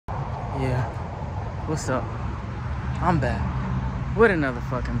Yeah, what's up? I'm back with another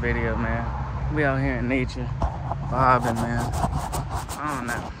fucking video, man. We out here in nature, vibing, man. I don't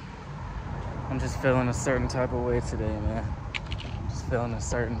know. I'm just feeling a certain type of way today, man. Just feeling a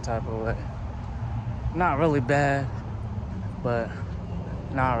certain type of way. Not really bad, but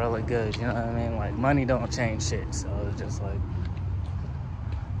not really good, you know what I mean? Like, money don't change shit, so it's just like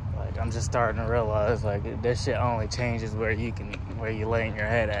I'm just starting to realize, like, this shit only changes where you laying your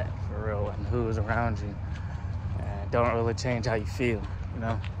head at, for real, and who's around you. And it don't really change how you feel, you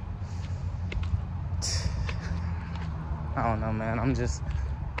know? I don't know, man. I'm just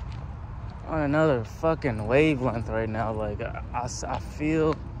on another fucking wavelength right now. Like, I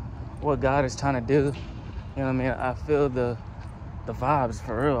feel what God is trying to do. You know what I mean? I feel the vibes,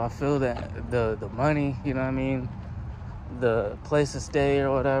 for real. I feel that the money, you know what I mean? The place to stay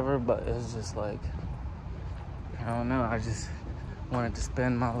or whatever, but it's just like, I don't know. I just wanted to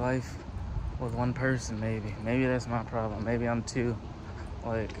spend my life with one person, maybe. Maybe that's my problem. Maybe I'm too,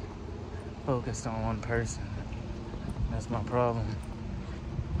 like, focused on one person. That's my problem.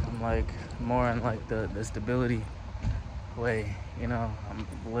 I'm, like, more in, like, the stability way, you know?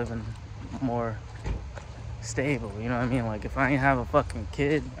 I'm living more stable, you know what I mean? Like, if I ain't have a fucking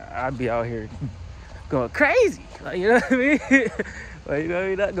kid, I'd be out here going crazy, like, you know what I mean? Like, you know,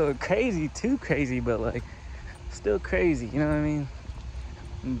 you're not going crazy, too crazy, but, like, still crazy, you know what I mean?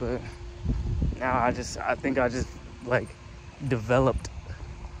 But now I think I just like developed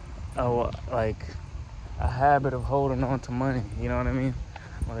a habit of holding on to money, you know what I mean?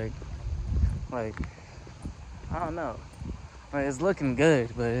 Like I don't know, like, it's looking good,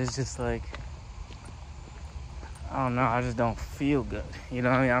 but it's just like, I don't know, I just don't feel good, you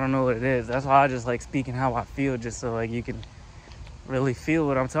know what I mean? I don't know what it is. That's why I just like speaking how I feel, just so like you can really feel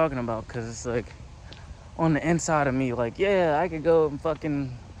what I'm talking about, because it's like on the inside of me, like, yeah, I could go and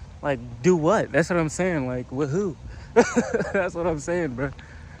fucking, like, do what? That's what I'm saying, like, with who? That's what I'm saying, bro.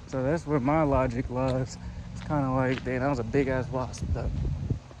 So that's where my logic lies. It's kind of like, damn, that was a big-ass wasp, though.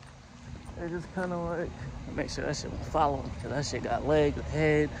 It's just kind of like, make sure that shit will follow, because that shit got legs, a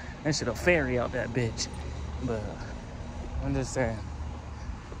head, that shit'll ferry out that bitch. But I'm just saying,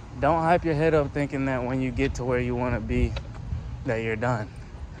 don't hype your head up thinking that when you get to where you want to be, that you're done.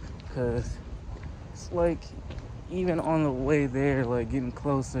 Because it's like, even on the way there, like, getting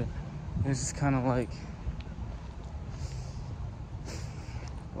closer, it's just kind of like,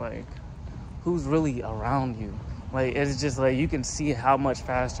 who's really around you? Like, it's just like, you can see how much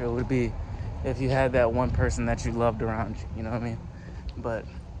faster it would be if you had that one person that you loved around you, you know what I mean? But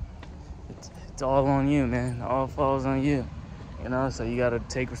it's all on you, man. It all falls on you, you know? So you gotta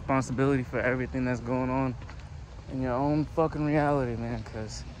take responsibility for everything that's going on in your own fucking reality, man,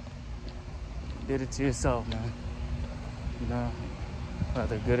 because you did it to yourself, man. You know,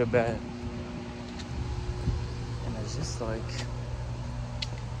 whether good or bad. And it's just like,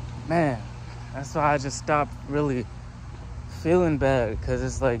 man, that's why I just stopped really feeling bad, because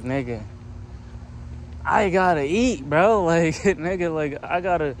it's like, nigga, I gotta eat, bro. Like, nigga, like, I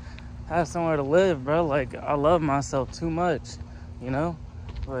gotta have somewhere to live, bro. Like, I love myself too much, you know?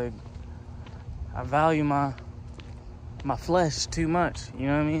 Like, I value my flesh too much, you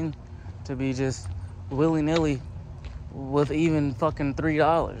know what I mean? To be just willy-nilly with even fucking $3, you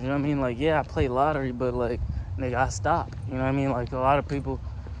know what I mean? Like, yeah, I play lottery, but, like, nigga, I stop, you know what I mean? Like, a lot of people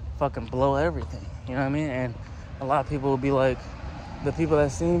fucking blow everything, you know what I mean? And a lot of people will be like, the people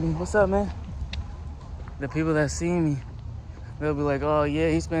that see me, what's up, man? The people that see me, they'll be like, oh, yeah,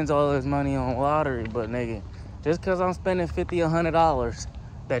 he spends all his money on lottery, but, nigga, just because I'm spending $50, $100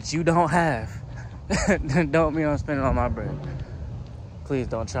 that you don't have, don't mean I'm spending all my bread. Please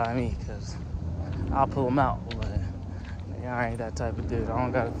don't try me, because I'll pull them out, but I ain't that type of dude. I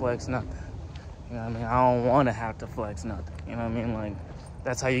don't gotta flex nothing. You know what I mean? I don't want to have to flex nothing. You know what I mean? Like,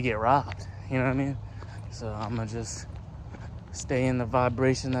 that's how you get robbed. You know what I mean? So I'm gonna just stay in the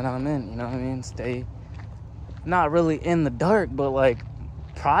vibration that I'm in. You know what I mean? Stay not really in the dark, but like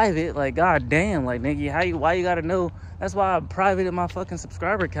private. Like, goddamn, like, nigga, why you gotta know? That's why I privated my fucking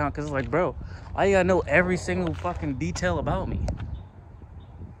subscriber account, because it's like, bro, why you gotta know every single fucking detail about me?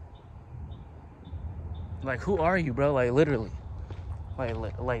 Like, who are you, bro? Like, literally. Like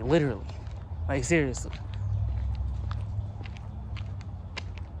literally. Like, seriously.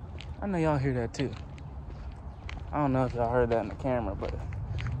 I know y'all hear that, too. I don't know if y'all heard that in the camera, but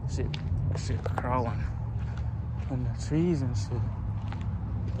shit crawling in the trees and shit.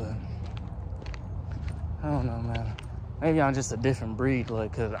 But I don't know, man. Maybe I'm just a different breed,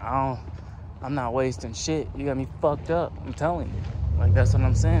 like, because I'm not wasting shit. You got me fucked up, I'm telling you. Like, that's what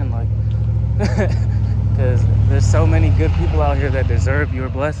I'm saying, like, because there's so many good people out here that deserve your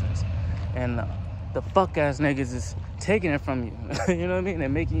blessings. and the fuck ass niggas is taking it from you. You know what I mean? They're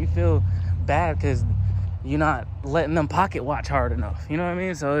making you feel bad because you're not letting them pocket watch hard enough. You know what I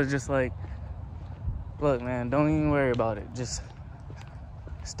mean? So it's just like, look, man, don't even worry about it. Just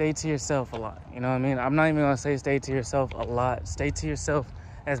stay to yourself a lot. You know what I mean? I'm not even gonna say stay to yourself a lot. Stay to yourself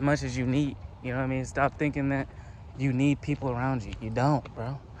as much as you need. You know what I mean? Stop thinking that you need people around you. You don't,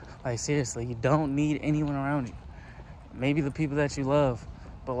 bro. Like, seriously, you don't need anyone around you. Maybe the people that you love,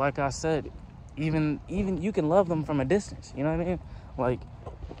 but like I said, even you can love them from a distance. You know what I mean? Like,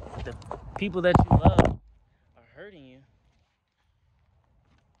 the people that you love are hurting you,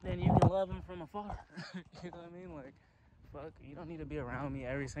 then you can love them from afar. You know what I mean? Like, fuck, you don't need to be around me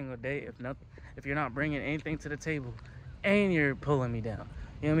every single day if you're not bringing anything to the table and you're pulling me down.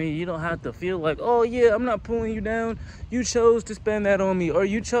 You know what I mean? You don't have to feel like, oh yeah, I'm not pulling you down. You chose to spend that on me, or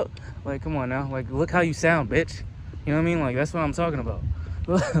you chose. Like, come on now. Like, look how you sound, bitch. You know what I mean? Like, that's what I'm talking about.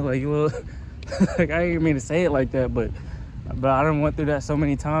 Like, well, like, I didn't mean to say it like that, but I done went through that so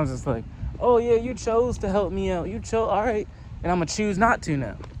many times. It's like, oh yeah, you chose to help me out. You chose, all right, and I'm gonna choose not to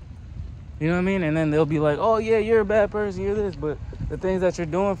now. You know what I mean? And then they'll be like, oh yeah, you're a bad person, you're this, but the things that you're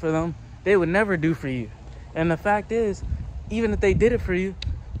doing for them, they would never do for you. And the fact is, even if they did it for you,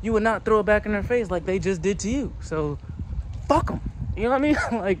 you would not throw it back in their face like they just did to you. So, fuck them. You know what I mean?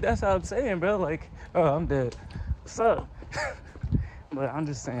 Like, that's how I'm saying, bro. Like, oh, I'm dead. What's up? But I'm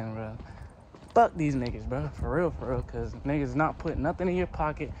just saying, bro. Fuck these niggas, bro. For real, because niggas not putting nothing in your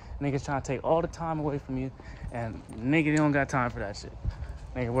pocket. Niggas trying to take all the time away from you. And nigga, they don't got time for that shit.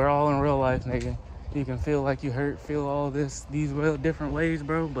 Nigga, we're all in real life, nigga. You can feel like you hurt, feel all these real different ways,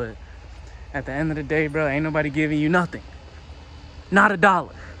 bro. But at the end of the day, bro, ain't nobody giving you nothing. Not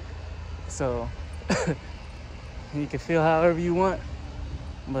 $1. So, you can feel however you want.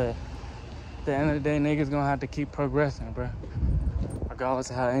 But at the end of the day, niggas gonna have to keep progressing, bro. Regardless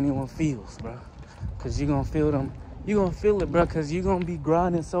of how anyone feels, bro. Because you gonna feel them. You gonna feel it, bro, because you gonna be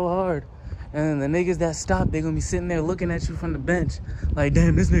grinding so hard. And the niggas that stop, they gonna be sitting there looking at you from the bench. Like,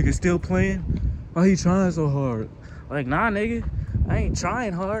 damn, this nigga still playing? Why he trying so hard? Like, nah, nigga. I ain't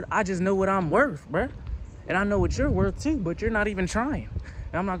trying hard. I just know what I'm worth, bro. And I know what you're worth, too. But you're not even trying.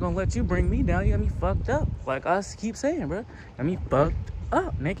 And I'm not gonna let you bring me down. You got me fucked up. Like I keep saying, bro. Got me fucked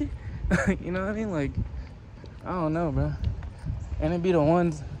up, nigga. You know what I mean? Like, I don't know, bro. And it be the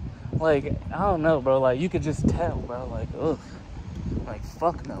ones, like, I don't know, bro. Like, you could just tell, bro. Like, ugh. Like,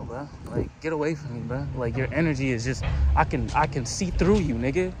 fuck no, bro. Like, get away from me, bro. Like, your energy is just, I can see through you,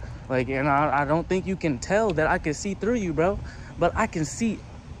 nigga. Like, and I don't think you can tell that I can see through you, bro. But I can see,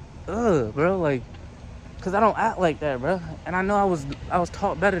 bro. Like, because I don't act like that, bro. And I know I was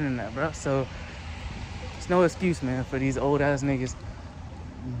taught better than that, bro. So, it's no excuse, man, for these old-ass niggas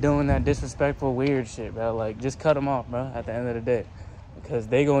doing that disrespectful, weird shit, bro. Like, just cut them off, bro, at the end of the day. Because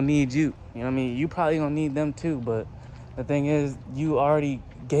they gonna need you. You know what I mean? You probably gonna need them, too. But the thing is, you already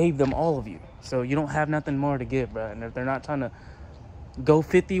gave them all of you. So, you don't have nothing more to give, bro. And if they're not trying to go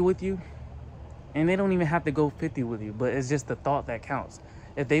 50 with you, and they don't even have to go 50 with you, but it's just the thought that counts.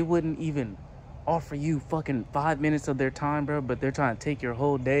 If they wouldn't even offer you fucking 5 minutes of their time, bro, but they're trying to take your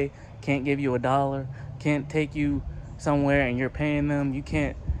whole day, can't give you $1, can't take you somewhere and you're paying them, you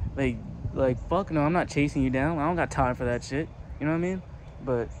can't, like fuck no, I'm not chasing you down. I don't got time for that shit. You know what I mean?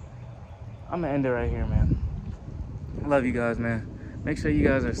 But I'm gonna end it right here, man. I love you guys, man. Make sure you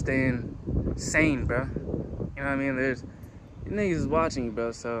guys are staying sane, bro. You know what I mean? There's niggas is watching you,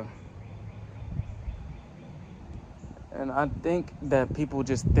 bro, so. And I think that people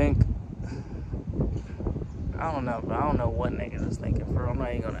just think, I don't know, bro. I don't know what niggas is thinking, bro. I'm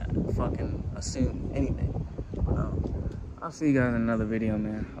not even gonna fucking assume anything. But, I'll see you guys in another video,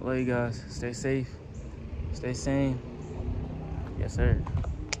 man. I love you guys. Stay safe. Stay sane. Yes, sir.